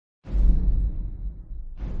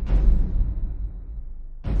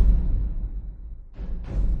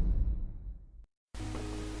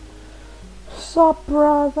Sup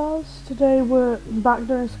brothers, today we're back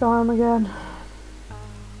doing Skyrim again.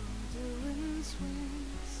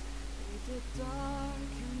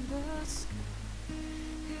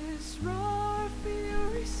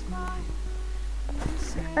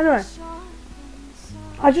 Anyway,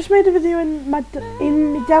 I just made a video in my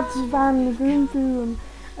dad's van, and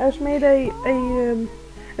I just made a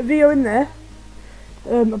video in there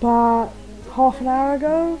about half an hour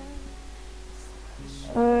ago.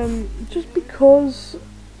 Just because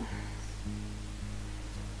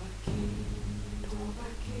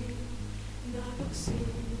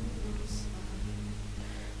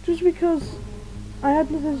I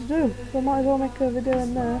had nothing to do, so I might as well make a video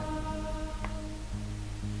in there.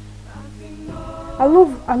 I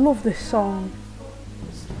love this song.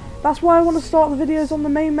 That's why I want to start the videos on the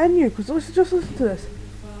main menu, because just listen to this.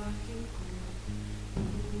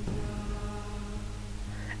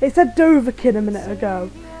 It said Doverkin a minute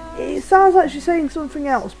ago. It sounds like she's saying something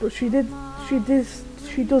else, but she does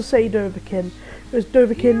say Doverkin. It was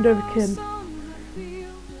Doverkin.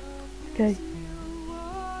 Okay.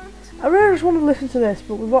 I really just want to listen to this,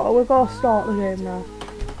 but we've got to start the game now.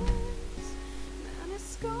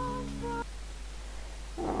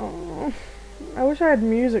 Oh, I wish I had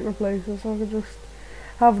music replacer so I could just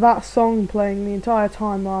have that song playing the entire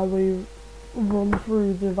time while we run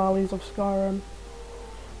through the valleys of Skyrim.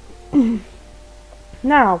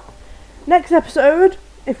 Now, next episode,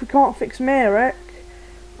 if we can't fix miraak,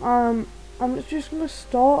 I'm just gonna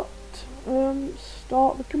start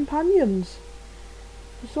the companions.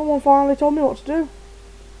 Someone finally told me what to do,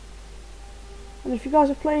 and if you guys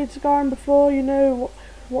have played Skyrim before, you know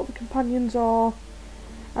what the companions are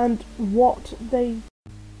and what they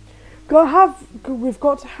we've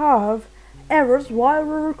got to have errors while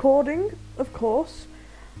we're recording, of course.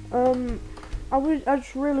 I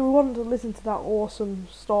just really wanted to listen to that awesome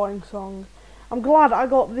starting song. I'm glad I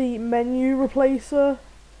got the menu replacer,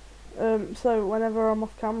 so whenever I'm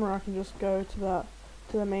off camera I can just go to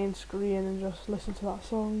the main screen and just listen to that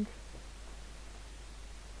song.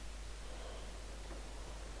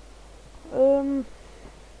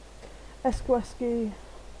 Esqueski.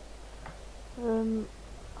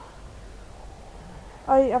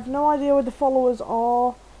 I have no idea where the followers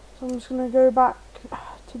are, so I'm just gonna go back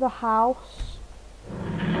to the house.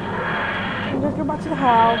 I'm gonna go back to the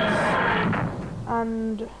house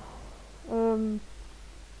and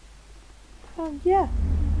yeah.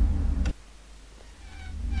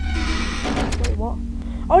 Wait, what?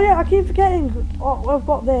 Oh yeah, I keep forgetting. Oh, I've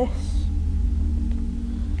got this.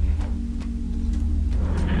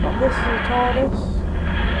 Got this as a TARDIS.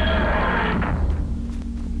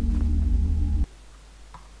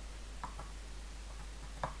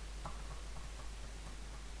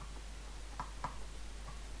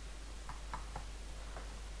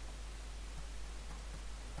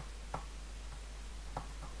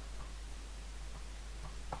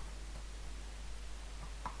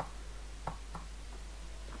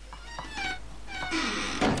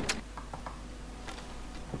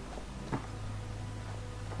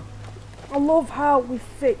 I love how we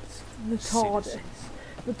fixed the TARDIS.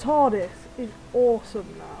 The TARDIS is awesome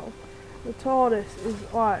now. The TARDIS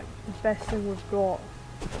is like the best thing we've got.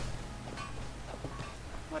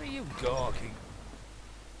 What are you gawking?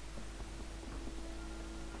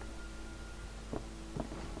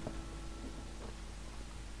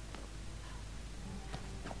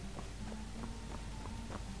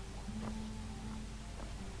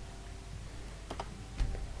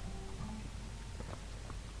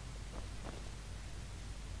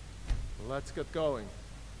 Let's get going.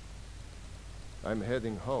 I'm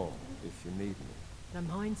heading home if you need me. The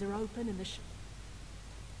mines are open and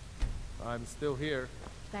I'm still here.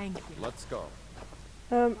 Thank you. Let's go.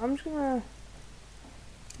 I'm just gonna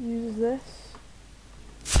use this.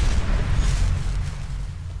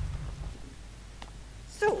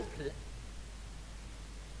 So,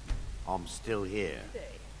 I'm still here.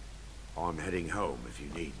 I'm heading home if you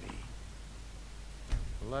need me.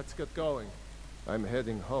 Let's get going. I'm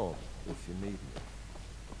heading home if you need me.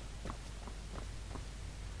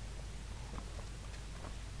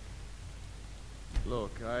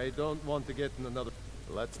 Look, I don't want to get in another...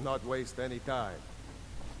 Let's not waste any time.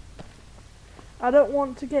 I don't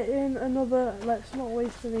want to get in another... Let's not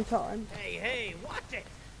waste any time. Hey, watch it!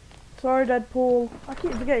 Sorry, Deadpool. I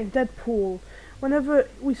keep forgetting Deadpool. Whenever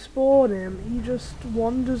we spawn him, he just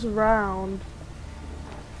wanders around.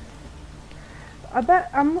 I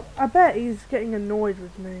bet he's getting annoyed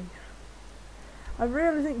with me. I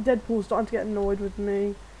really think Deadpool's starting to get annoyed with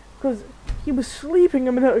me, because he was sleeping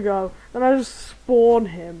a minute ago, and I just spawned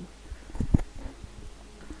him.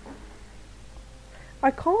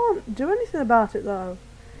 I can't do anything about it though.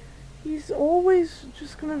 He's always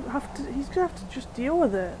just gonna have to. He's gonna have to just deal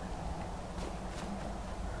with it.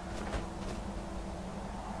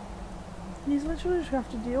 He's literally just gonna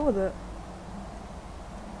have to deal with it.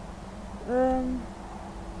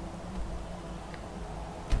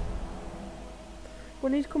 We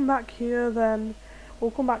need to come back here, then we'll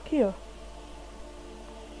come back here.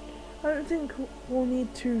 I don't think we'll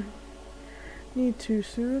need to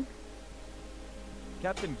soon.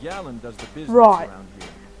 Captain Gallen does the business Right. around here.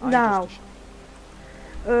 I'm Now, just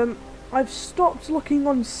a I've stopped looking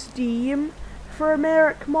on Steam for a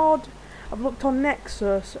miraak mod. I've looked on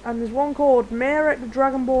Nexus, and there's one called Miraak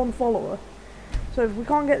Dragonborn Follower. So if we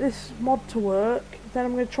can't get this mod to work, then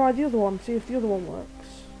I'm going to try the other one, see if the other one works.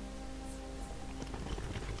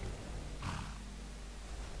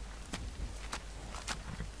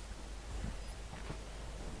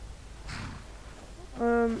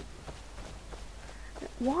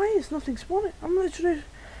 Why is nothing spawning? I'm literally...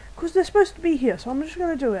 Because they're supposed to be here, so I'm just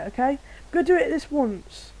going to do it, okay? I'm going to do it this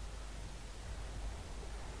once.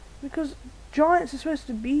 Because giants are supposed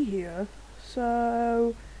to be here,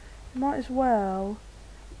 so... Might as well...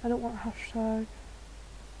 I don't want hashtag.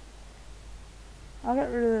 I'll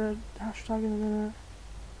get rid of the hashtag in a minute.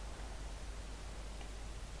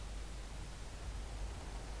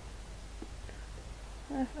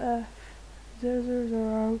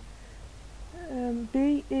 FF000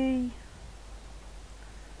 BE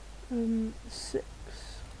 6,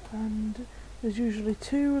 and there's usually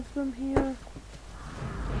 2 of them here.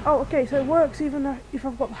 Oh, okay, so it works even if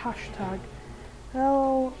I've got the hashtag.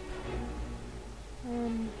 Help.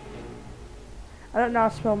 I don't know how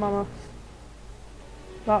to spell mammoth.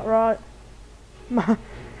 Is that right? I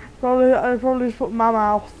probably just put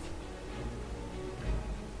mammoth.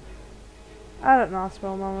 I don't know how to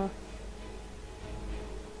spell mammoth.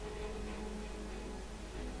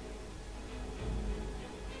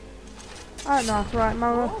 I don't know how to write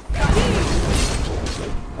mammoth.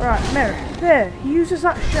 Alright, Miraak. There, he uses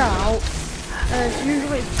that shout, and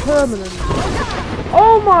usually it's permanent.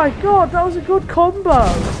 Oh my god, that was a good combo!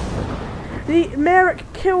 The Miraak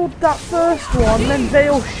killed that first one, then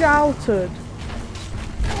Vale shouted.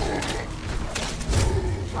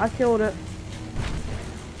 I killed it.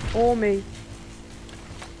 Or me.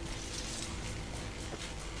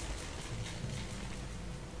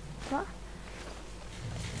 What?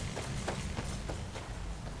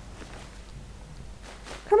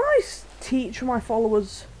 Can I teach my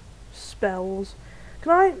followers spells?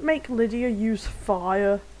 Can I make Lydia use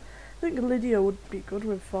fire? I think Lydia would be good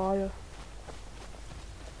with fire.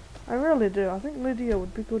 I really do. I think Lydia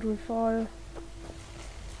would be good with fire.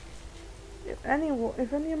 If any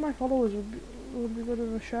of my followers would be good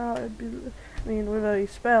with a shout, it'd be. I mean, with a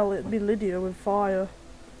spell, it'd be Lydia with fire.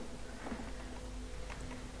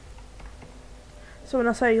 So when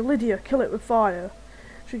I say Lydia, kill it with fire,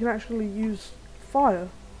 she can actually use fire.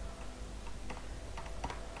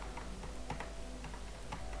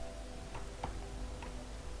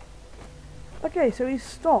 Okay, so he's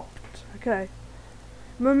stopped. Okay.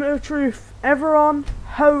 Moment of truth. Everyone,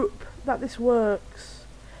 hope that this works.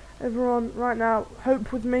 Everyone, right now,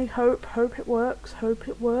 hope with me. Hope it works. Hope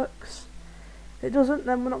it works. If it doesn't,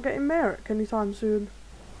 then we're not getting Miraak anytime soon.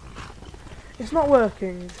 It's not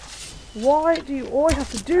working. Why do you always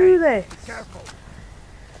have to do this? Careful.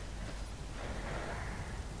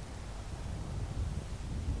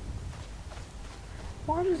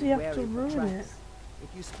 Why does he have to ruin it? If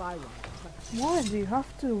you spy wrong, Why do you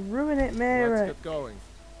have to ruin it, Let's Miraak? get going.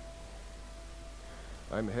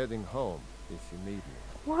 I'm heading home if you need me.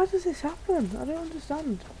 Why does this happen? I don't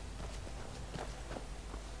understand.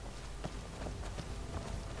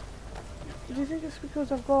 Do you think it's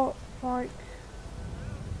because I've got, like,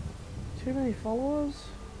 too many followers?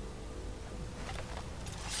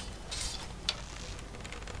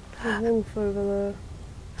 The wolf over there.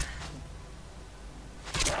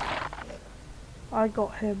 I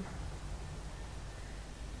got him.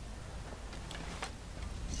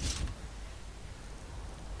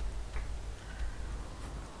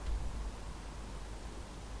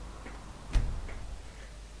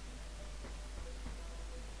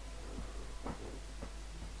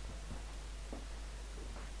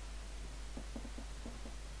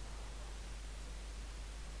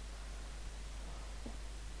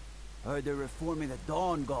 heard they're reforming the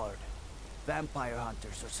Dawn Guard. Vampire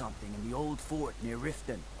hunters or something in the old fort near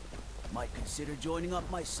Riften. Might consider joining up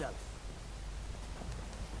myself.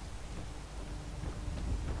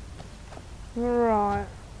 Right.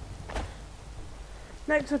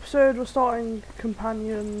 Next episode we're starting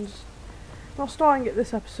Companions. Not starting it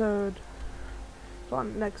this episode.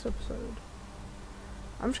 Starting next episode.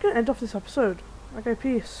 I'm just gonna end off this episode. Okay,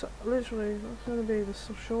 peace. Literally, that's gonna be the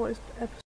shortest episode.